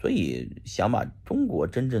所以想把中国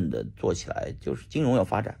真正的做起来，就是金融要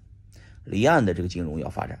发展，离岸的这个金融要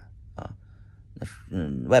发展啊。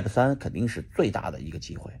Web3 肯定是最大的一个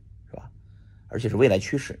机会，是吧？而且是未来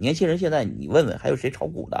趋势。年轻人现在你问问还有谁炒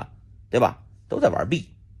股的，对吧？都在玩币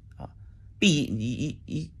啊，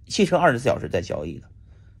币7乘24小时在交易的，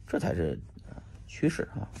这才是趋势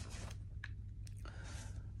啊。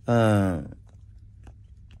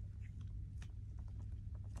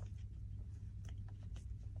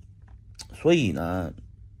所以呢，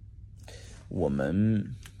我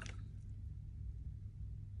们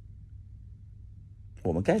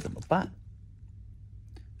该怎么办？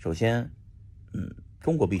首先，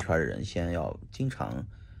中国币圈的人先要经常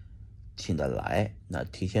进得来，那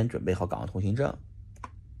提前准备好港澳通行证，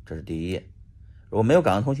这是第一。如果没有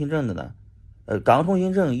港澳通行证的呢，港澳通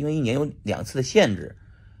行证因为1年有2次的限制，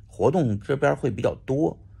活动这边会比较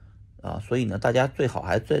多啊，所以呢，大家最好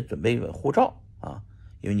还在准备护照啊，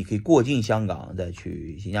因为你可以过境香港，再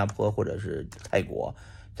去新加坡或者是泰国，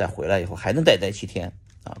再回来以后还能待7天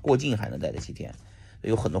啊，过境还能待7天。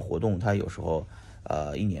有很多活动，它有时候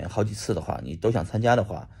1年好几次的话，你都想参加的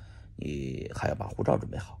话，你还要把护照准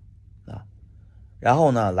备好啊。然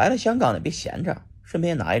后呢，来了香港呢，别闲着，顺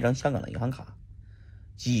便拿一张香港的银行卡。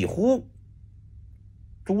几乎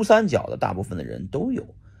珠三角的大部分的人都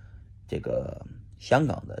有这个香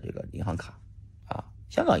港的这个银行卡啊。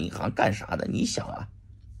香港银行干啥的？你想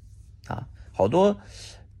啊，好多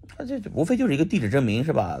这无非就是一个地址证明，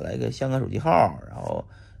是吧？来个香港手机号，然后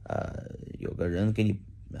有个人给你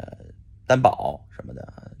担保什么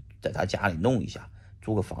的，在他家里弄一下，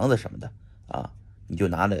租个房子什么的啊，你就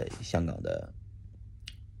拿了香港的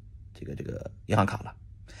这个银行卡了。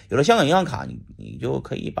有了香港银行卡，你就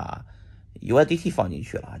可以把 USDT 放进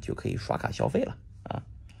去了，就可以刷卡消费了啊，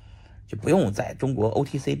就不用在中国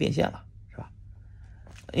OTC 变现了，是吧？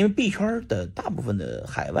因为币圈的大部分的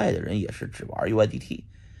海外的人也是只玩 USDT，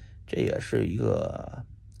 这也是一个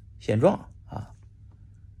现状啊。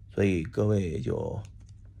所以各位就，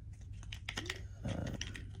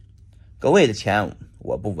各位的钱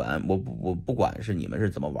我不玩，我不管是你们是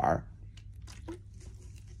怎么玩，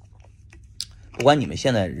不管你们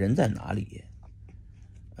现在人在哪里，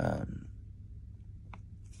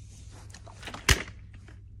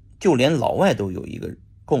就连老外都有一个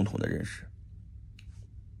共同的认识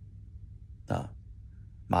啊，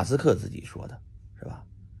马斯克自己说的是吧？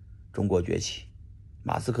中国崛起，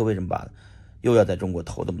马斯克为什么又要在中国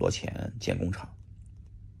投这么多钱建工厂？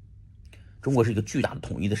中国是一个巨大的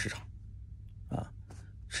统一的市场啊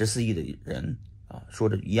，14亿的人啊，说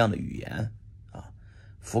着一样的语言啊，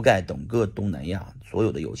覆盖整个东南亚，所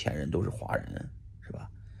有的有钱人都是华人，是吧？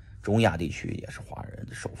中亚地区也是华人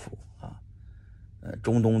的首富啊，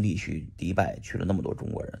中东地区迪拜去了那么多中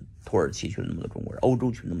国人，土耳其去了那么多中国人，欧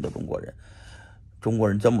洲去了那么多中国人，中国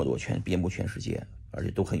人这么多遍布全世界，而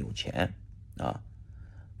且都很有钱啊。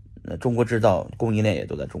中国制造供应链也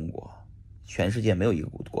都在中国，全世界没有一个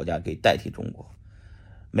国家可以代替中国。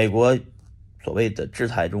美国所谓的制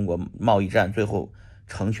裁中国贸易战，最后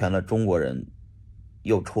成全了中国人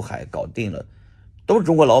又出海搞定了，都是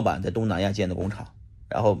中国老板在东南亚建的工厂，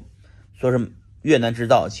然后说是越南制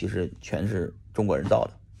造，其实全是中国人造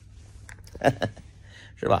的，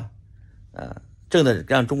是吧？挣的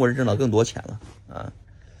让中国人挣到更多钱了啊！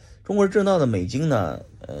中国人挣到的美金呢，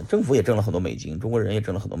政府也挣了很多美金，中国人也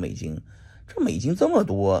挣了很多美金。这美金这么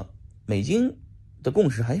多，美金的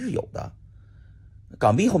共识还是有的。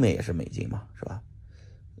港币后面也是美金嘛，是吧？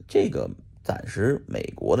这个暂时美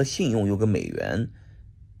国的信用又跟美元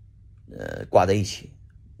挂在一起，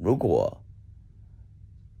如果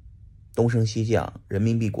东升西降，人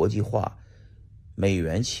民币国际化，美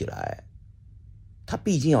元起来，它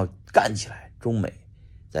毕竟要干起来。中美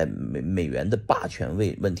在美元的霸权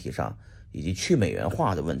问题上，以及去美元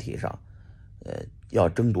化的问题上，要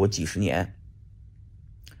争夺几十年，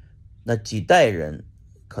那几代人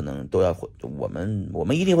可能都要，我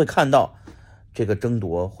们一定会看到这个争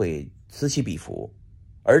夺会此起彼伏，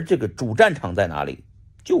而这个主战场在哪里？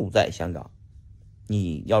就在香港。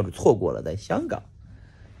你要是错过了在香港，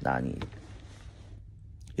那你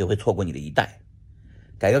又会错过你的一代。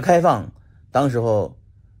改革开放当时候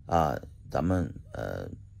啊，咱们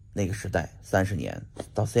那个时代30年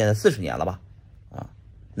到现在40年了吧，啊，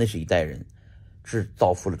那是一代人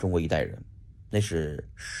造福了中国一代人，那是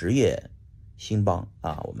实业兴邦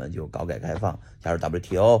啊，我们就搞改革开放，加入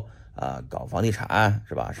WTO 啊，搞房地产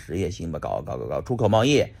是吧？实业兴邦，搞出口贸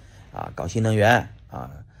易啊，搞新能源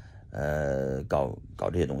啊，搞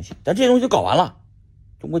这些东西，但这些东西都搞完了，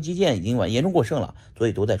中国基建已经严重过剩了，所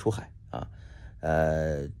以都在出海啊，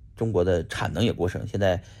中国的产能也过剩，现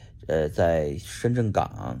在在深圳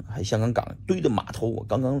港还有香港港堆的码头，我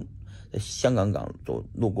刚刚在香港港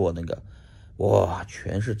路过那个，哇，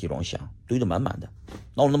全是集装箱，堆得满满的，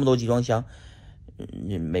闹了那么多集装箱。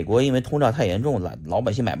美国因为通胀太严重了，老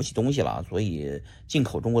百姓买不起东西了，所以进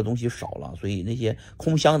口中国东西少了，所以那些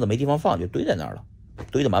空箱子没地方放，就堆在那儿了，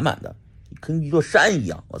堆得满满的，跟一座山一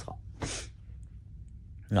样，我操！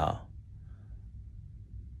啊，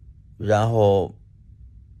然后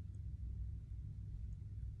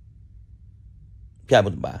下一步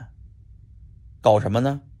怎么办？搞什么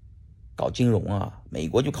呢？搞金融啊！美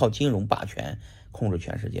国就靠金融霸权控制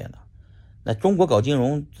全世界呢。那中国搞金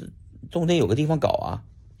融总得有个地方搞啊，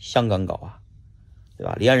香港搞啊，对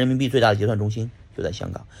吧？离岸人民币最大的结算中心就在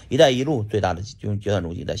香港，一带一路最大的结算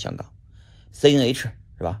中心在香港 ，CNH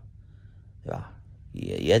是吧？对吧？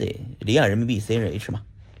也得离岸人民币 CNH 嘛，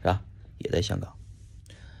是吧？也在香港，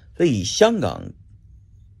所以香港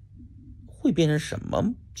会变成什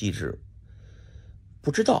么机制？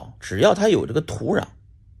不知道，只要它有这个土壤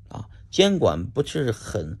啊，监管不是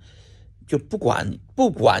很，就不管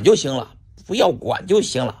就行了，不要管就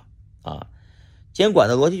行了啊。监管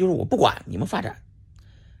的逻辑就是我不管你们发展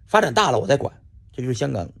大了我再管，这就是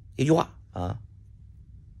香港一句话啊，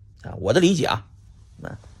我的理解啊。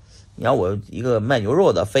你要我一个卖牛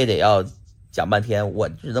肉的，非得要讲半天，我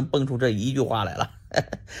只能蹦出这一句话来了，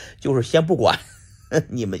就是先不管，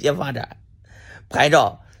你们先发展，牌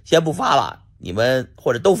照先不发了。你们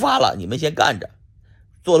或者都发了，你们先干着，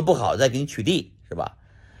做的不好再给你取缔，是吧？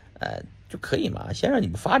就可以嘛，先让你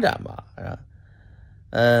们发展吧，是吧？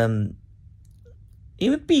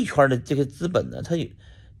因为币圈的这个资本呢，它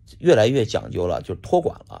越来越讲究了，就是托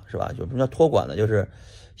管了，是吧？就什么叫托管呢？就是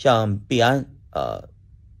像币安，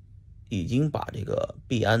已经把这个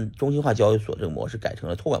币安中心化交易所这个模式改成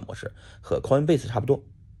了托管模式，和 Coinbase 差不多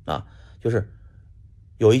啊，就是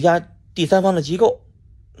有一家第三方的机构。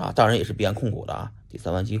当然也是币安控股的啊，第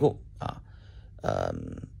三方机构啊，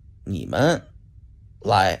你们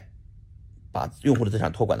来把用户的资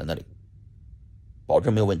产托管在那里，保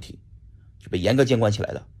证没有问题，是被严格监管起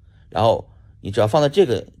来的。然后你只要放在这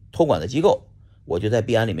个托管的机构，我就在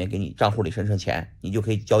币安里面给你账户里生成钱，你就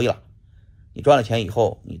可以交易了。你赚了钱以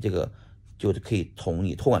后，你这个就可以从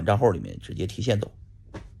你托管账户里面直接提现走，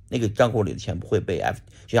那个账户里的钱不会被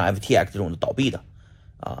就像 FTX 这种的倒闭的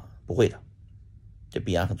啊，不会的。这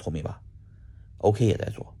币安很聪明吧 ？OK 也在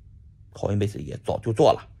做 ，Coinbase 也早就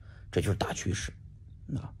做了，这就是大趋势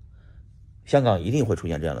啊！香港一定会出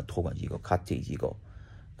现这样的托管机构、custody 机构、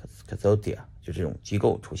custody 就这种机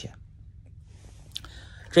构出现，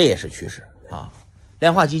这也是趋势啊！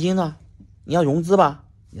量化基金呢，你要融资吧，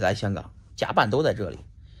你来香港，家办都在这里，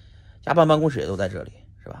家办办公室也都在这里，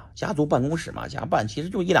是吧？家族办公室嘛，家办其实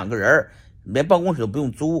就一两个人，连办公室都不用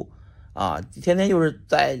租啊，天天就是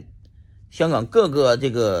在香港各个这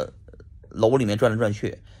个楼里面转来转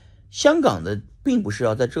去。香港的并不是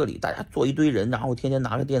要在这里大家坐一堆人，然后天天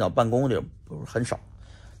拿着电脑办公，这种不是很少。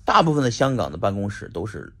大部分的香港的办公室都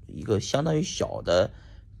是一个相当于小的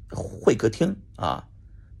会客厅啊，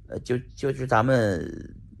就是咱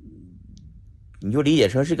们你就理解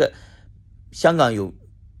成是个香港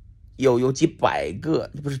有几百个，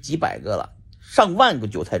不是几百个了，上万个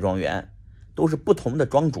韭菜庄园，都是不同的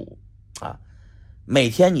庄主啊。每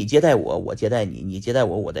天你接待我，我接待你，你接待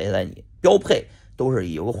我，我接待你，标配都是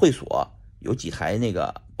有个会所，有几台那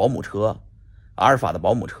个保姆车，阿尔法的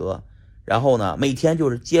保姆车，然后呢，每天就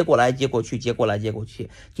是接过来接过去，接过来接过去，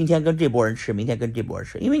今天跟这波人吃，明天跟这波人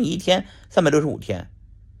吃，因为你一天365天，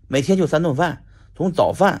每天就3顿饭，从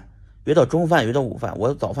早饭约到中饭，约到午饭，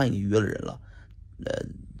我早饭已经约了人了，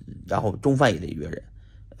然后中饭也得约人，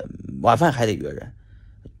晚饭还得约人，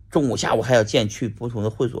中午下午还要去不同的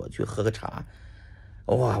会所去喝个茶。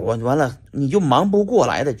哇，我完了，你就忙不过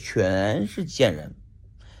来的全是见人，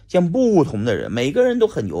见不同的人，每个人都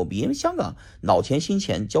很牛逼，因为香港脑钱心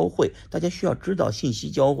钱交汇，大家需要知道信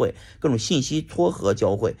息交汇，各种信息撮合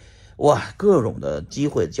交汇，哇，各种的机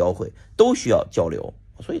会交汇都需要交流，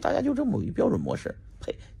所以大家就这么一标准模式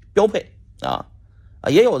标配啊，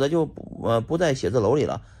也有的就不在写字楼里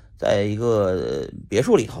了，在一个别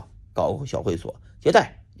墅里头搞个小会所接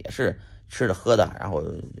待，也是吃的喝的，然后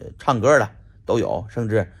唱歌的都有，甚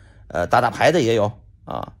至打牌的也有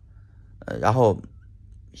啊，然后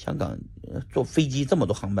香港坐飞机这么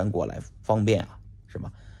多航班过来方便啊，是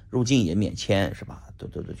吧？入境也免签，是吧？都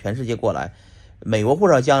全世界过来，美国护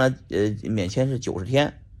照将来免签是90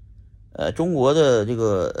天，中国的这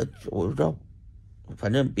个我不知道，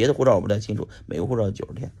反正别的护照我不太清楚，美国护照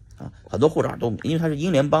90天啊，很多护照都因为它是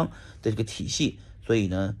英联邦的这个体系，所以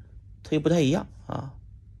呢它又不太一样啊，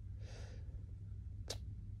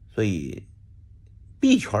所以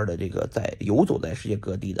币圈的这个在游走在世界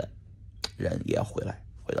各地的人也要回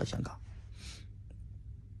到香港。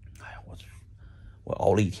哎呀，我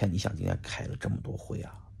熬了一天，你想今天开了这么多会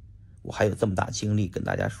啊，我还有这么大精力跟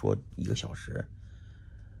大家说1个小时，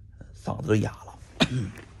嗓子都哑了。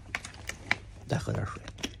再喝点水。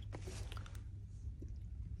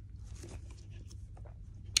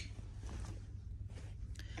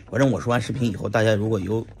反正我说完视频以后，大家如果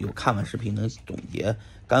有看完视频能总结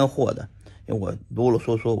干货的，因为我啰啰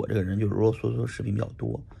嗦嗦，我这个人就是啰啰嗦嗦，视频比较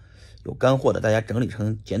多，有干货的大家整理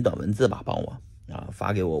成简短文字吧，帮我啊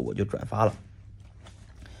发给我，我就转发了。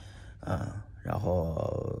然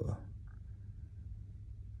后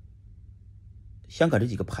香港这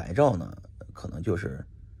几个牌照呢，可能就是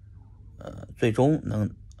最终能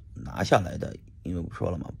拿下来的，因为我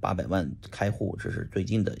说了嘛，800万开户这是最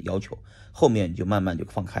近的要求，后面就慢慢就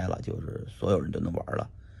放开了，就是所有人都能玩了。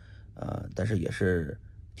但是也是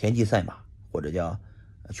田忌赛马，或者叫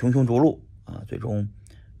穷途路啊，最终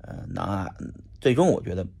我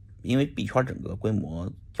觉得，因为币圈整个规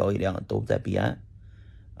模交易量都在币安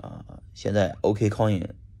现在 OK Coin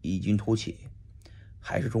异军突起，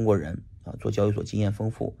还是中国人做交易所经验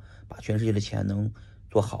丰富，把全世界的钱能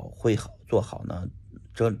做好做好呢，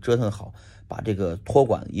折腾好，把这个托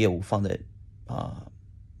管业务放在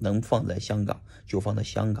能放在香港就放在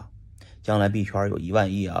香港，将来币圈有1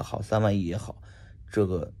万亿也好，3万亿也好，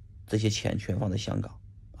这些钱全放在香港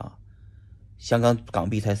香港港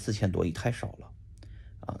币才4000多亿，太少了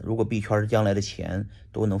如果币圈将来的钱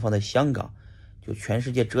都能放在香港，就全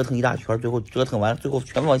世界折腾一大圈，最后折腾完，最后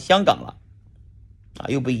全放香港了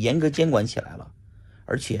又被严格监管起来了，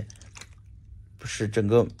而且是整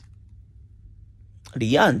个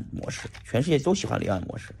离岸模式，全世界都喜欢离岸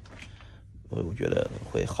模式，我觉得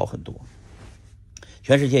会好很多。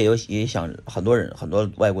全世界也想很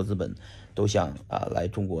多外国资本都想来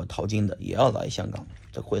中国淘金的，也要来香港，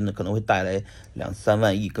这可能会带来2-3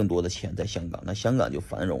万亿更多的钱在香港，那香港就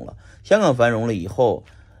繁荣了。香港繁荣了以后，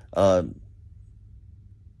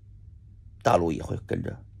大陆也会跟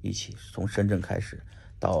着一起，从深圳开始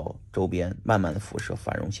到周边慢慢的辐射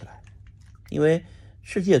繁荣起来。因为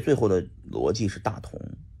世界最后的逻辑是大同，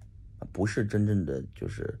不是真正的就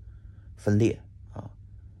是分裂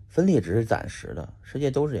分裂只是暂时的，世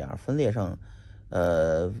界都是这样，分裂上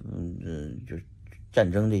就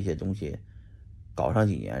战争这些东西搞上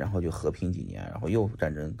几年，然后就和平几年，然后又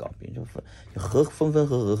战争搞平，就分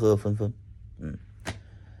分，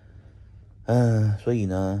所以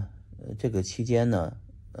呢这个期间呢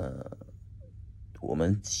我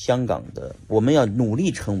们要努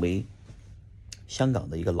力成为香港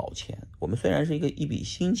的一个老钱。我们虽然是一笔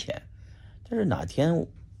新钱，但是哪天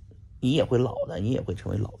你也会老的，你也会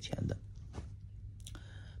成为老钱的。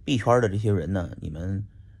币圈的这些人呢，你们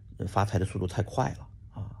发财的速度太快了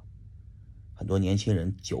很多年轻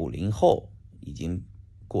人90后已经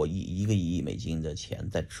过1个亿美金的钱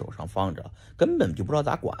在手上放着，根本就不知道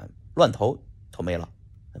咋管，乱投没了，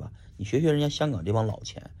对吧？你学人家香港这帮老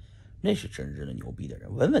钱，那是真正的牛逼的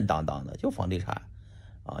人，稳稳当当的，就房地产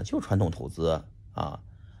就传统投资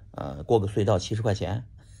过个隧道70块钱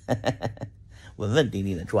稳稳定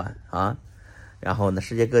定的赚然后呢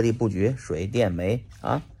世界各地布局水电煤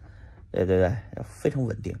对，非常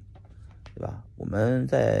稳定，对吧？我们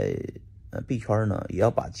在币圈呢也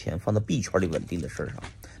要把钱放到币圈里稳定的事上，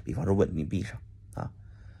比方说稳定币上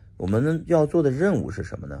我们要做的任务是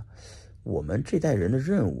什么呢？我们这代人的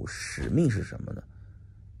任务使命是什么呢？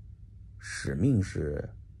使命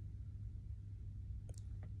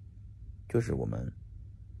就是我们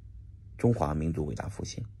中华民族伟大复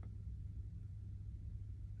兴。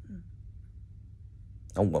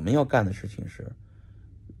我们要干的事情是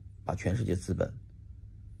把全世界资本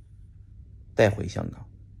带回香港，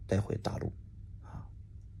带回大陆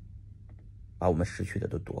把我们失去的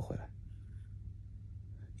都夺回来。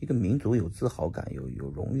一个民族有自豪感，有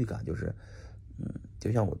荣誉感，就是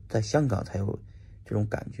就像我在香港才有这种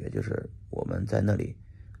感觉，就是我们在那里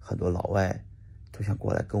很多老外都想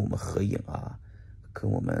过来跟我们合影跟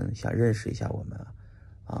我们想认识一下我们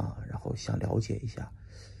然后想了解一下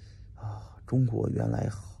中国原来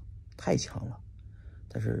太强了。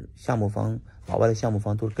但是老外的项目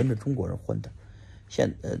方都是跟着中国人混的，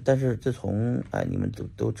但是自从你们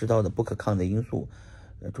都知道的不可抗的因素，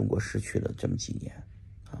中国失去了这么几年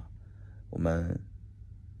我们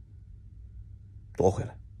夺回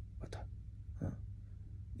来把它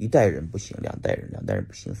一代人不行，2代人，2代人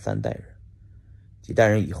不行，3代人，几代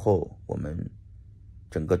人以后，我们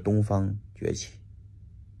整个东方崛起，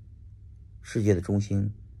世界的中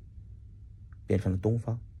心变成了东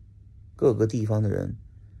方，各个地方的人，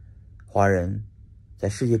华人在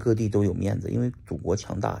世界各地都有面子，因为祖国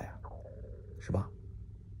强大呀，是吧？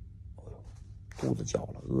肚子叫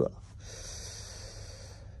了，饿了。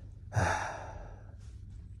唉，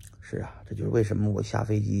是啊，这就是为什么我下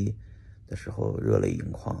飞机的时候热泪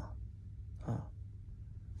盈眶啊！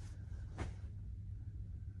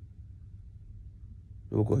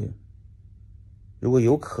如果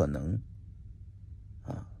有可能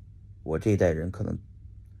啊，我这一代人可能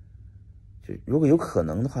如果有可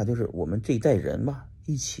能的话，就是我们这一代人吧，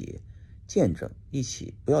一起见证，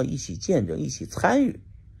不要一起见证，一起参与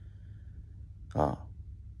啊！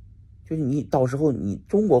就是你到时候你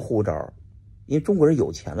中国护照，因为中国人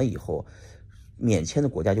有钱了以后，免签的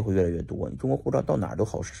国家就会越来越多，你中国护照到哪儿都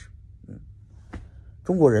好使，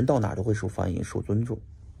中国人到哪儿都会受欢迎、受尊重。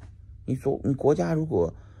你国家如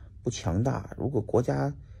果不强大，如果国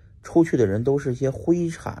家出去的人都是一些灰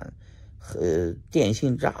产、电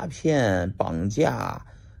信诈骗、绑架、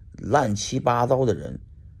乱七八糟的人，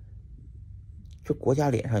这国家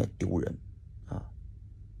脸上也丢人啊，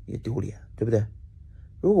也丢脸，对不对？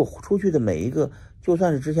如果出去的每一个，就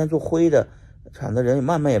算是之前做灰的产的人，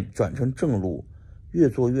慢慢也转成正路，越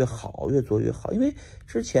做越好，越做越好。因为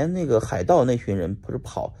之前那个海盗那群人不是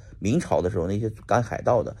跑明朝的时候，那些赶海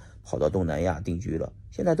盗的跑到东南亚定居了，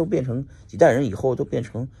现在都变成几代人以后都变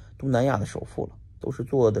成东南亚的首富了，都是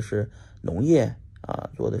做的是农业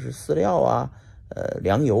啊，做的是饲料啊、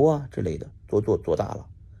粮油啊之类的，做大了。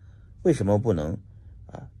为什么不能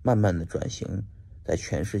慢慢的转型，在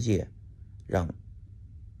全世界让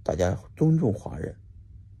大家尊重华人？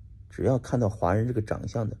只要看到华人这个长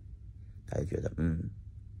相的，大家觉得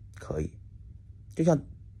可以。就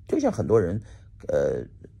像很多人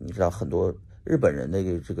你知道很多日本人的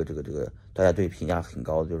这个大家对评价很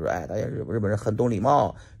高的，就是大家日本人很懂礼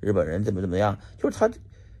貌，日本人怎么样，就是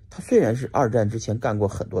他虽然是二战之前干过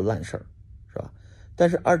很多烂事儿，是吧？但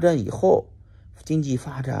是二战以后经济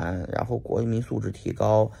发展，然后国民素质提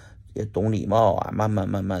高，也懂礼貌啊，慢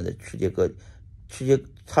慢的世界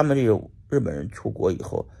他们这种日本人出国以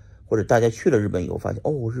后，或者大家去了日本以后发现，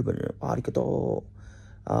日本人阿里个多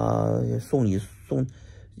送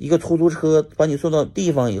一个出租车把你送到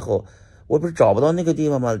地方以后，我不是找不到那个地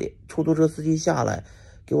方吗？出租车司机下来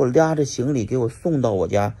给我拉着行李给我送到我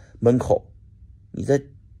家门口。你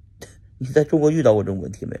在中国遇到过这种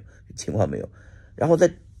问题没有？情况没有？然后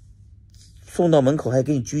再送到门口还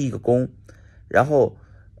给你鞠一个躬，然后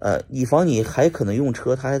以防你还可能用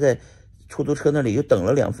车，他还在出租车那里又等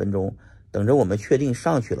了2分钟，等着我们确定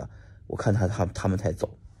上去了，我看他们才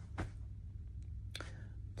走。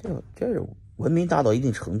这是文明达到一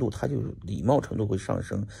定程度，他就礼貌程度会上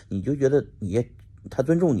升，你就觉得他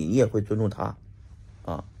尊重你，你也会尊重他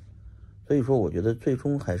啊。所以说我觉得最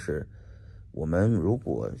终还是我们如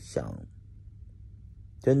果想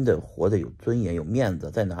真的活得有尊严有面子，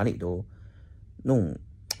在哪里都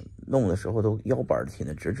弄的时候都腰板挺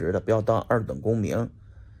得直直的，不要当2等公民，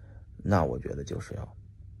那我觉得就是要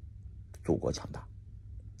祖国强大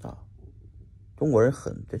啊。中国人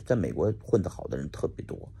在美国混得好的人特别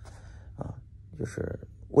多啊，就是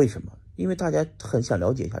为什么？因为大家很想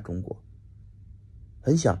了解一下中国，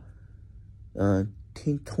很想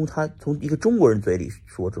从一个中国人嘴里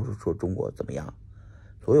说中国怎么样。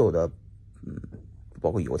所有的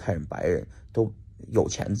包括犹太人、白人都有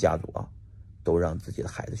钱的家族啊，都让自己的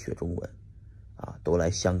孩子学中文啊，都来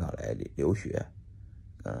香港来留学，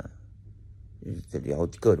聊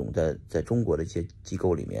各种在中国的一些机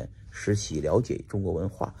构里面实习，了解中国文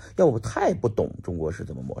化。要不太不懂中国是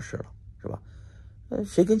怎么模式了，是吧？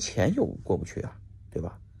谁跟钱有过不去啊，对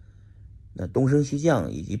吧？那东升西降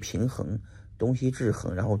以及平衡，东西制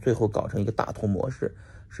衡，然后最后搞成一个大同模式，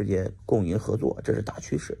世界共赢合作，这是大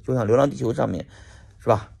趋势。就像《流浪地球》上面，是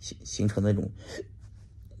吧？形成那种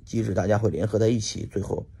机制，大家会联合在一起，最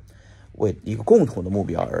后为一个共同的目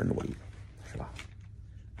标而努力，是吧？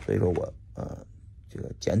所以说我这个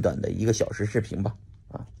简短的1个小时视频吧，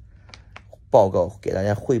报告给大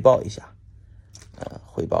家汇报一下，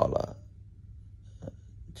汇报了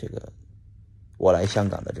这个我来香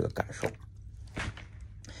港的这个感受，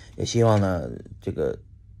也希望呢这个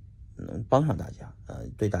能帮上大家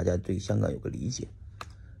对大家对香港有个理解。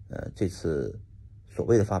这次所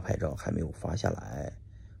谓的发牌照还没有发下来，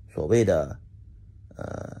所谓的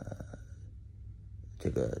这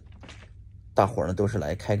个大伙呢都是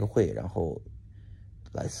来开个会，然后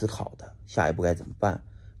来思考的下一步该怎么办。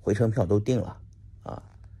回程票都定了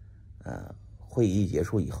会议结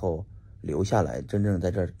束以后留下来真正在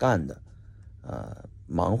这儿干的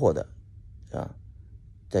忙活的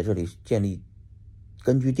在这里建立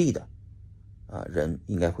根据地的人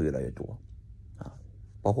应该会越来越多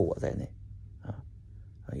包括我在内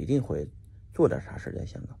一定会做点啥事在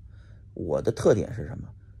香港。我的特点是什么？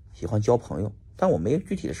喜欢交朋友，但我没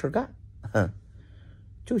具体的事干，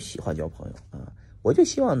就喜欢交朋友啊。我就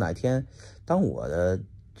希望哪天当我的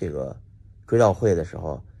这个追悼会的时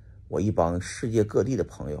候，我一帮世界各地的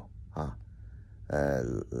朋友啊，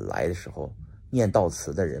来的时候念悼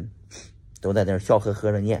词的人都在那儿笑呵呵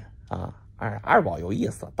的念啊，二宝有意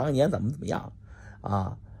思，当年怎么样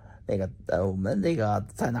啊？那个我们那个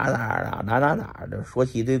在哪的说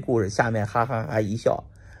起一堆故事，下面哈哈哈一笑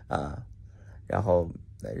啊，然后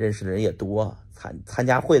认识的人也多，参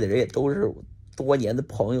加会的人也都是多年的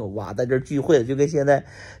朋友哇，在这聚会的就跟现在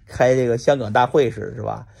开这个香港大会似的，是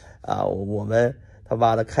吧？啊，我们他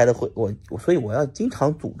妈的开的会，所以我要经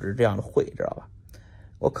常组织这样的会，知道吧？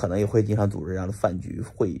我可能也会经常组织这样的饭局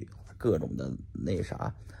会议，各种的那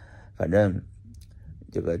啥，反正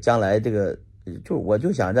这个将来这个我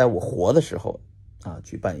就想在我活的时候啊，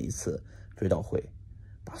举办一次追悼会，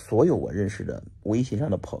把所有我认识的微信上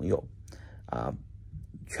的朋友啊，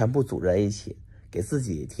全部组织在一起，给自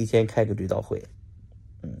己提前开个追悼会。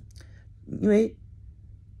因为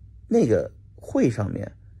那个会上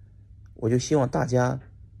面，我就希望大家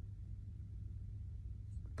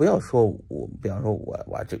不要说比方说我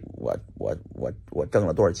挣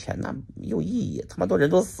了多少钱，那没有意义，他妈人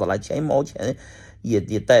都死了，钱1毛钱也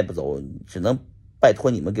带不走，只能拜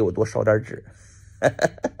托你们给我多烧点纸，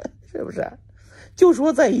是不是？就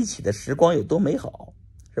说在一起的时光有多美好，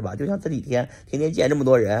是吧？就像这几天天天见这么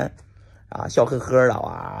多人啊，笑呵呵的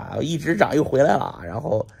啊，一直长又回来了，然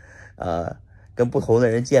后跟不同的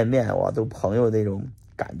人见面，哇，都朋友那种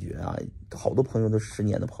感觉啊，好多朋友都10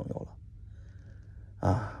年的朋友了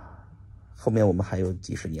啊，后面我们还有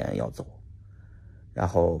几十年要走，然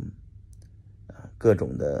后各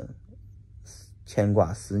种的牵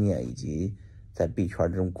挂思念以及在币圈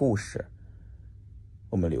这种故事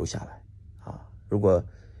我们留下来啊。如果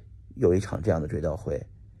有一场这样的追悼会，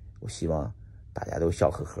我希望大家都笑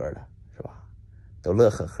呵呵的，是吧？都乐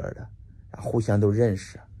呵呵的，然后互相都认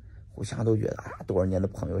识，互相都觉得啊，多少年的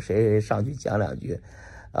朋友，谁谁上去讲两句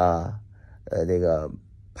啊，这个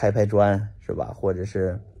拍拍砖，是吧？或者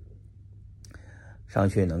是上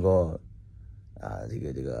去能够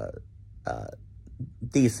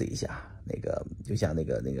diss 一下，那个就像那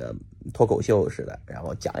个脱口秀似的，然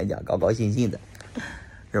后讲一讲，高高兴兴的，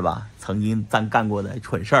是吧？曾经咱干过的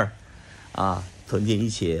蠢事儿啊，曾经一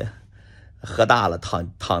起喝大了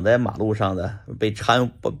躺在马路上的被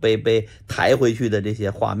抬回去的这些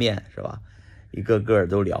画面，是吧？一个个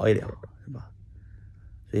都聊一聊，是吧？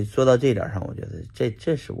所以说到这点上，我觉得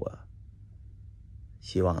这是我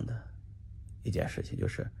希望的一件事情，就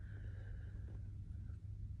是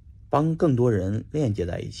帮更多人链接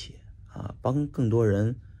在一起啊，帮更多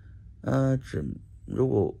人如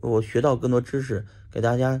果我学到更多知识，给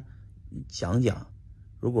大家讲讲，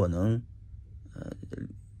如果能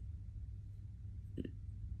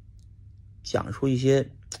讲出一些，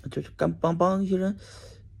就是帮一些人，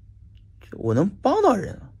我能帮到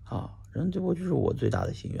人啊，这不就是我最大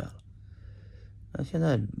的心愿了。那现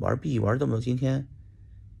在玩币玩这么多，今天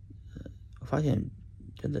我发现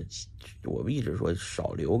真的，我们一直说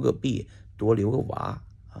少留个币，多留个娃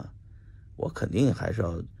啊。我肯定还是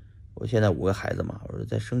要，我现在5个孩子嘛，我说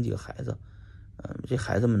再生几个孩子，这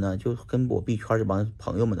孩子们呢就跟我币圈这帮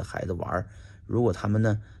朋友们的孩子玩，如果他们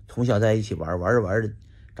呢从小在一起玩着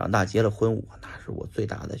长大结了婚，那是我最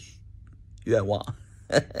大的愿望。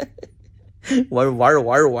玩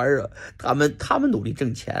着，他们努力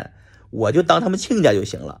挣钱，我就当他们亲家就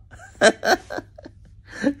行了。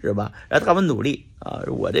是吧？让他们努力啊！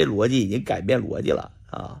我这逻辑已经改变逻辑了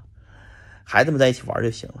啊！孩子们在一起玩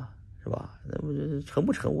就行了，是吧？成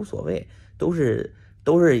不成无所谓，都是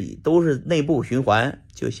内部循环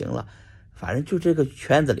就行了，反正就这个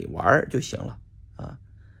圈子里玩就行了啊！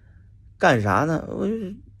干啥呢？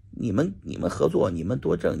你们合作，你们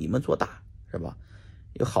多挣，你们做大，是吧？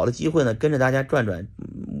有好的机会呢，跟着大家转转，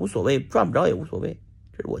无所谓，赚不着也无所谓，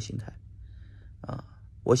这是我心态啊！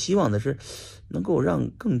我希望的是能够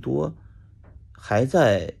让更多还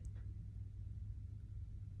在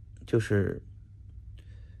就是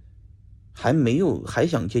还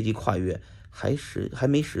想阶级跨越还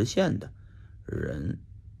没实现的人，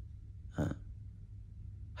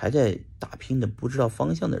还在打拼的不知道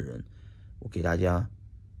方向的人，我给大家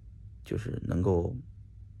就是能够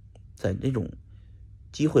在那种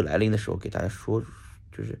机会来临的时候给大家说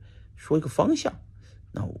一个方向，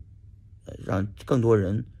那让更多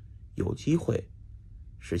人有机会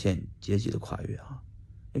实现阶级的跨越啊！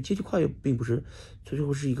因为阶级跨越并不是最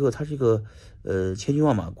后它是一个千军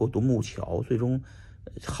万马过独木桥，最终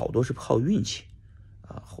好多是靠运气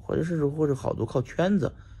啊，或者好多靠圈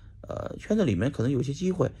子，圈子里面可能有些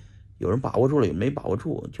机会，有人把握住了，有人没把握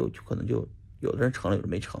住，就可能就有的人成了，有人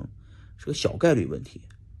没成，是个小概率问题。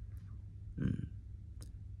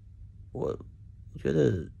我觉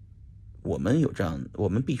得我们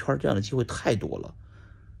币圈这样的机会太多了，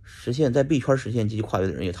在币圈实现阶级跨越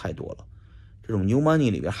的人也太多了。这种 new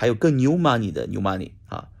money 里边还有更 new money 的 new money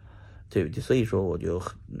啊，对不对？所以说我觉得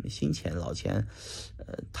新钱老钱，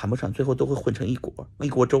谈不上，最后都会混成一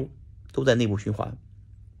锅粥，都在内部循环。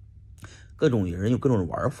各种人有各种的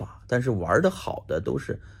玩法，但是玩的好的都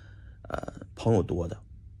是朋友多的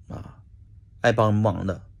啊，爱帮忙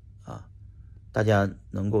的啊，大家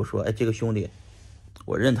能够说，哎，这个兄弟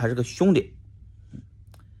我认他是个兄弟，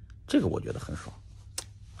这个我觉得很爽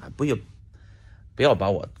啊，不要把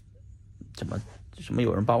我什么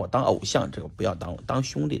有人把我当偶像，这个不要当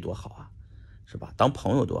兄弟多好啊，是吧？当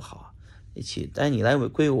朋友多好啊，一起带你来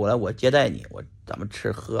归我来，我接待你，咱们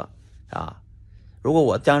吃喝啊。如果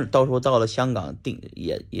我到时候到了香港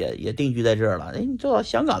也定居在这儿了，你就到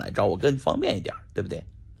香港来找我更方便一点，对不对？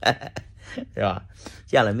是吧？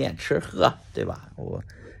见了面吃喝，对吧？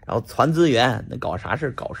然后传资源，那搞啥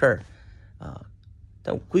事搞事儿啊。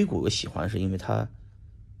但硅谷我喜欢是因为它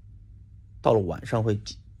到了晚上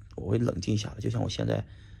我会冷静下来，就像我现在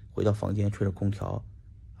回到房间吹着空调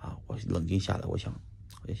啊，我冷静下来，我就想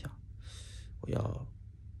我要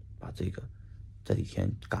把这个这几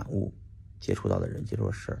天感悟接触到的人接触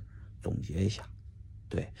的事儿总结一下。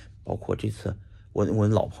对，包括这次我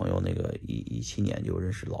老朋友那个17年就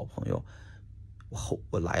认识老朋友，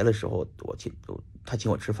我来的时候他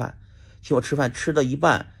请我吃饭，吃到一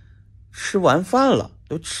半，吃完饭了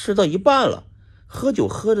都吃到一半了，喝酒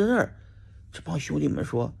喝在那儿，这帮兄弟们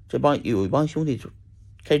说，有一帮兄弟就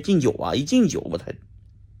开始敬酒啊，一敬酒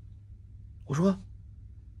我说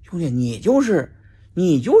兄弟，你就是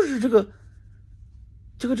这个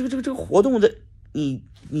活动的，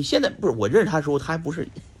你现在不是，我认识他的时候他还不是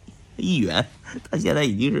议员，他现在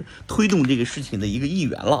已经是推动这个事情的一个议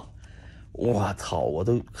员了。我操，我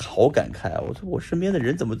都好感慨啊！我说我身边的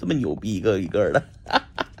人怎么这么牛逼，一个一个的。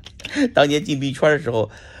当年进币圈的时候，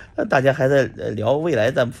大家还在聊未来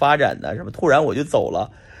怎么发展呢，什么突然我就走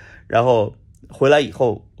了，然后回来以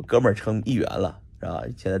后，哥们儿成议员了，是吧？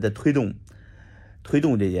现在在推动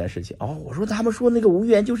这件事情。哦，我说他们说那个无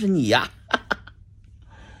缘就是你呀，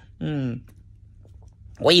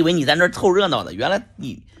我以为你在那儿凑热闹呢，原来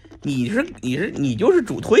你就是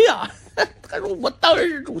主推啊。他说我当然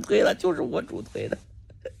是主推了，就是我主推的。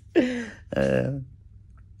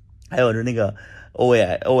还有是那个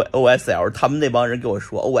OSL 他们那帮人给我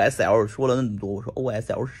说 OSL 说了那么多，我说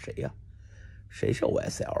OSL 是谁呀？谁是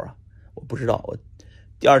OSL 啊？我不知道。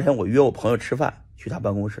第二天我约我朋友吃饭，去他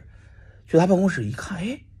办公室一看，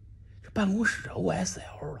哎，这办公室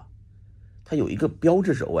OSL 了，他有一个标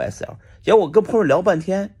志是 OSL。结果我跟朋友聊半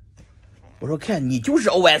天，我说看你就是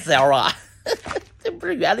OSL 啊。这不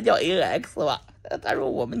是原来叫 ANX 吗？他说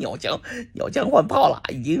我们鸟将换炮了，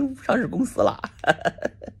已经上市公司了。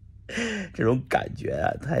这种感觉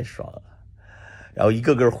啊，太爽了。然后一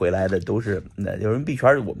个个回来的都是，有人币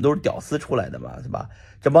圈我们都是屌丝出来的嘛，是吧？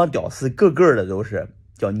这帮屌丝个个的都是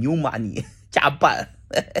叫 new money 加半，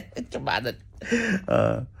这妈的，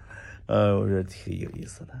我觉得挺有意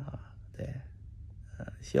思的啊。对，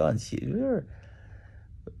希望就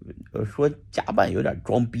是说加半有点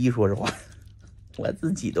装逼，说实话。我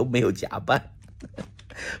自己都没有加半，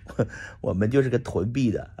我们就是个囤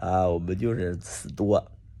币的啊，我们就是死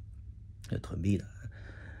多，囤币的。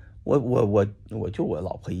我就我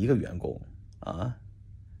老婆一个员工啊，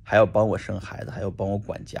还要帮我生孩子，还要帮我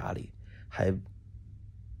管家里，还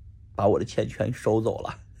把我的钱全收走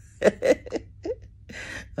了。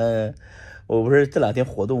我不是这2天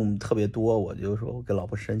活动特别多，我就说我跟老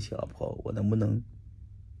婆申请，老婆我能不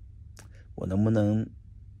能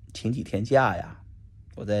请几天假呀？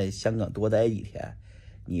我在香港多待几天，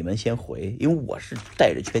你们先回，因为我是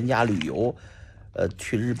带着全家旅游，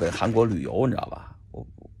去日本、韩国旅游，你知道吧？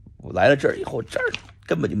我来了这儿以后，这儿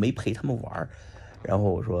根本就没陪他们玩，然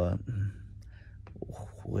后我说，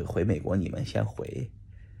回美国你们先回，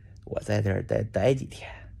我在这儿待几天，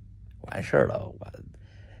完事儿了，我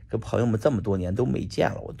跟朋友们这么多年都没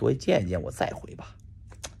见了，我多见一见，我再回吧。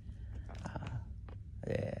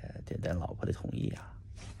得等老婆的同意啊。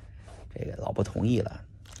这个老婆同意了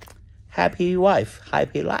 ，Happy wife,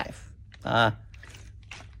 happy life 啊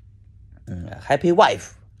，Happy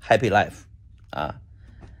wife, happy life 啊，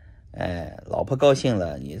老婆高兴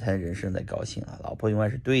了，你才人生才高兴啊，老婆永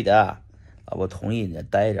远是对的，老婆同意你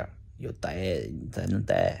待着，有待你才能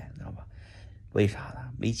待，知道吧？为啥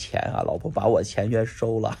呢？没钱啊，老婆把我钱全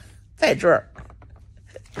收了，在这儿，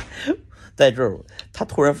他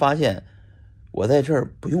突然发现我在这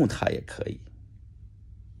儿不用他也可以。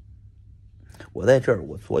我在这儿，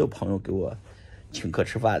我所有朋友给我请客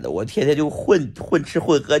吃饭的，我天天就混吃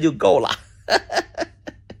混喝就够了。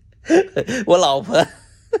我老婆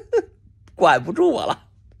管不住我了，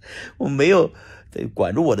我没有得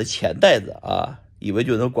管住我的钱袋子啊，以为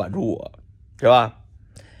就能管住我，是吧？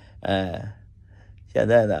现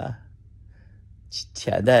在呢，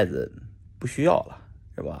钱袋子不需要了，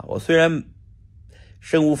是吧？我虽然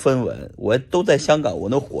身无分文，我都在香港，我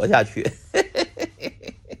能活下去，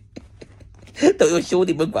都有兄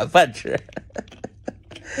弟们管饭吃。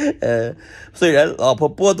虽然老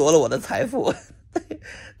婆剥夺了我的财富，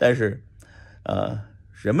但是，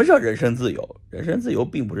什么叫人身自由？人身自由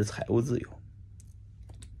并不是财务自由。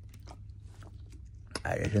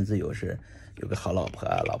人身自由是有个好老婆，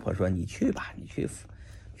老婆说你去吧，你去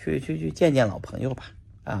见见老朋友吧，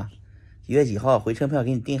啊，几月几号回程票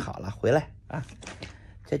给你订好了，回来啊，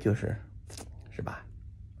这就是吧？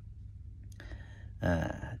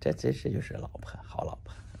这就是老婆，好老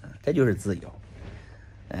婆，这就是自由。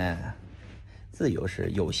自由是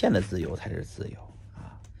有限的自由才是自由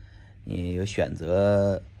啊！你有选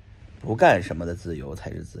择不干什么的自由才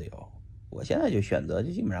是自由。我现在就选择，就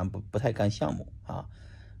基本上不太干项目啊，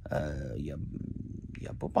也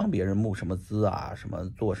不帮别人募什么资啊，什么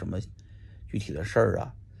做什么具体的事儿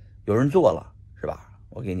啊。有人做了是吧？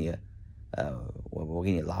我给你，我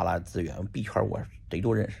给你拉资源，币圈我谁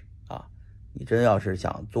都认识啊。你真要是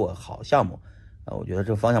想做好项目，我觉得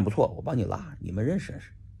这个方向不错，我帮你拉，你们认识认识。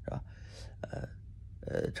是吧？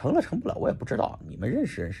成了成不了我也不知道，你们认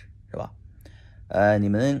识认识是吧？你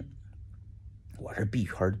们，我是币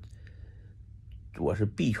圈，我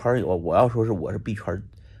要说是我是币圈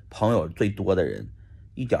朋友最多的人，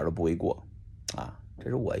一点都不为过啊！这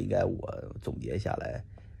是我总结下来，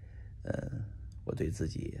我对自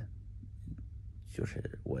己就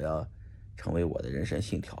是我要成为我的人生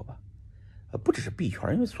信条吧。不只是币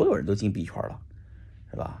圈，因为所有人都进币圈了，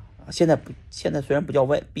是吧？现在虽然不叫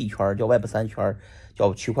币圈，叫Web3圈，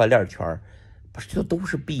叫区块链圈，不是这都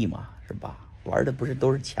是币嘛，是吧？玩的不是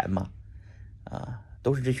都是钱吗？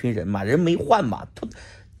都是这群人嘛，人没换嘛，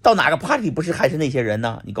到哪个 party 不是还是那些人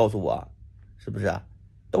呢？你告诉我，是不是啊？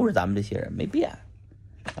都是咱们这些人，没变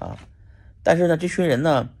啊。但是呢，这群人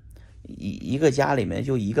呢，一个家里面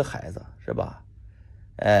就一个孩子，是吧？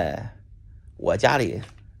我家里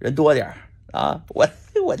人多点啊，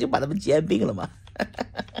我就把他们兼并了嘛。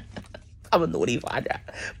他们努力发展，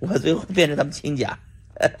我最后变成他们亲家。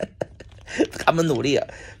他们努力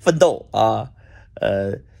奋斗啊，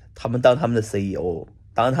他们当他们的 CEO，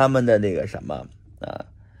 当他们的那个什么啊，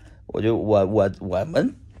我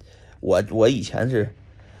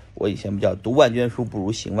以前不叫读万卷书不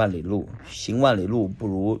如行万里路，行万里路不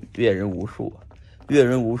如阅人无数，阅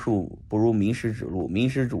人无数不如名师指路，名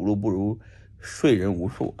师指路不如睡人无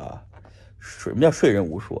数啊。什么叫睡人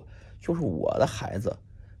无数？就是我的孩子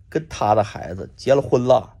跟他的孩子结了婚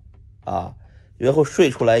了啊，然后睡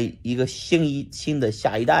出来一个新的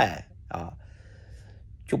下一代啊，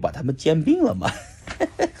就把他们兼并了嘛。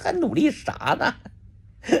还努力啥呢？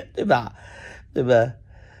对吧？对不对？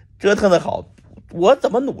折腾的好，我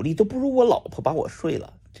怎么努力都不如我老婆把我睡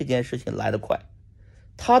了，这件事情来得快。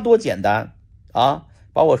他多简单啊，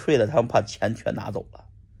把我睡了，他们把钱全拿走了，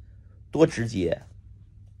多直接，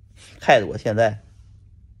害得我现在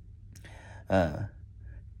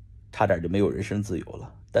差点就没有人身自由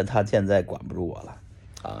了。但他现在管不住我了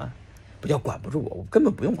啊，不叫管不住我根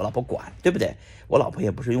本不用我老婆管，对不对？我老婆也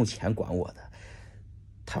不是用钱管我的。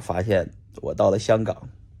他发现我到了香港，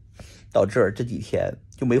到这儿这几天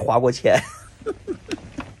就没花过钱。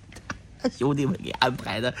兄弟们给安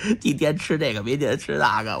排的，今天吃这个，明天吃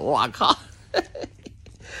那个，我靠！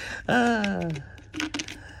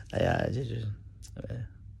哎呀，这是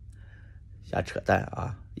瞎扯淡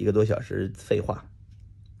啊！1个多小时废话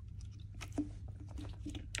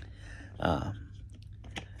啊！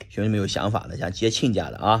兄弟们有想法的，想接亲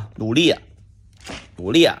家的啊，努力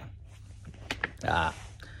啊！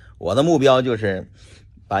我的目标就是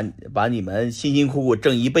把你们辛辛苦苦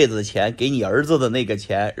挣一辈子的钱，给你儿子的那个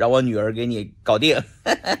钱，让我女儿给你搞定。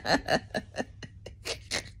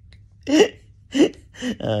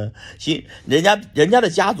人家的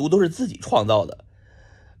家族都是自己创造的，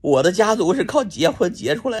我的家族是靠结婚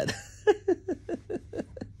结出来的，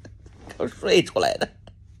靠睡出来的。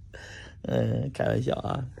开玩笑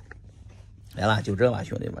啊。来了，就这吧，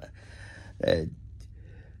兄弟们。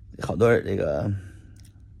好多这个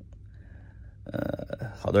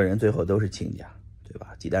好多人最后都是亲家，对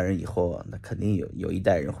吧？几代人以后，那肯定有一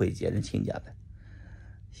代人会结成亲家的。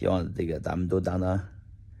希望这个咱们都当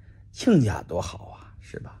亲家多好啊，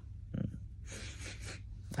是吧？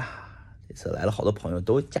这次来了好多朋友，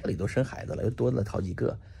都家里都生孩子了，又多了好几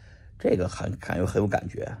个，这个很有感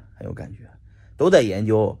觉，都在研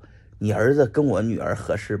究你儿子跟我女儿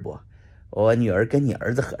合适不？我女儿跟你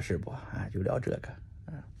儿子合适不啊？就聊这个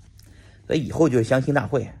啊。所以以后就是相亲大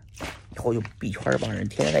会，以后就币圈帮人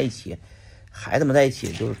天天在一起，孩子们在一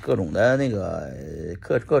起就是各种的那个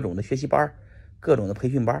各种的学习班，各种的培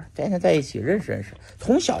训班，天天在一起认识认识，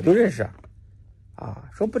从小就认识啊，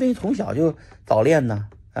说不定从小就早恋呢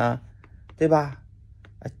啊，对吧？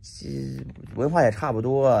文化也差不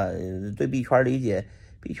多，对币圈理解，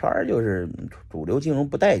币圈就是主流金融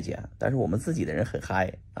不待见，但是我们自己的人很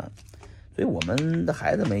嗨啊，所以我们的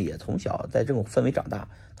孩子们也从小在这种氛围长大，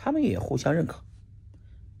他们也互相认可，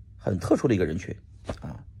很特殊的一个人群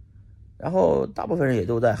啊。然后大部分人也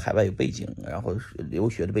都在海外有背景，然后留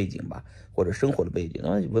学的背景吧，或者生活的背景，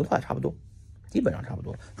那文化差不多，基本上差不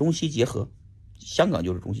多，中西结合，香港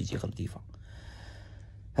就是中西结合的地方。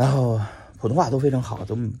然后普通话都非常好，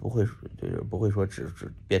都不会说只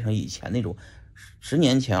变成以前那种10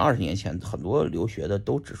年前、20年前很多留学的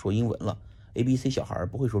都只说英文了 ，ABC 小孩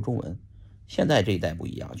不会说中文。现在这一代不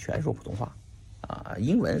一样，全说普通话啊，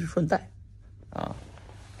英文是顺带啊，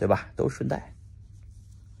对吧？都是顺带。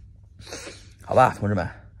好吧，同志们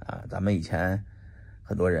啊，咱们以前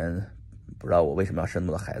很多人不知道我为什么要生那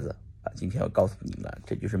么多孩子啊，今天要告诉你们了，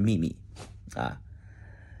这就是秘密啊。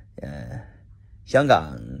香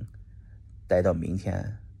港待到明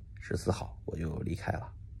天14号我就离开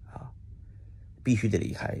了啊，必须得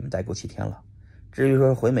离开，因为待够7天了。至于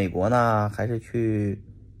说回美国呢，还是去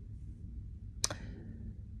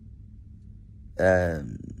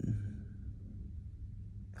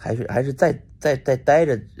还是再待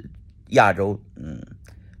着亚洲，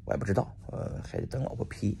我也不知道，还得等老婆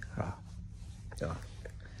批，是吧？对吧？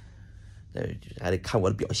还得看我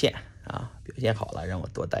的表现啊，表现好了让我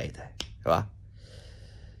多待一待，是吧？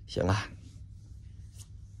行了，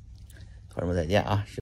同志们再见啊！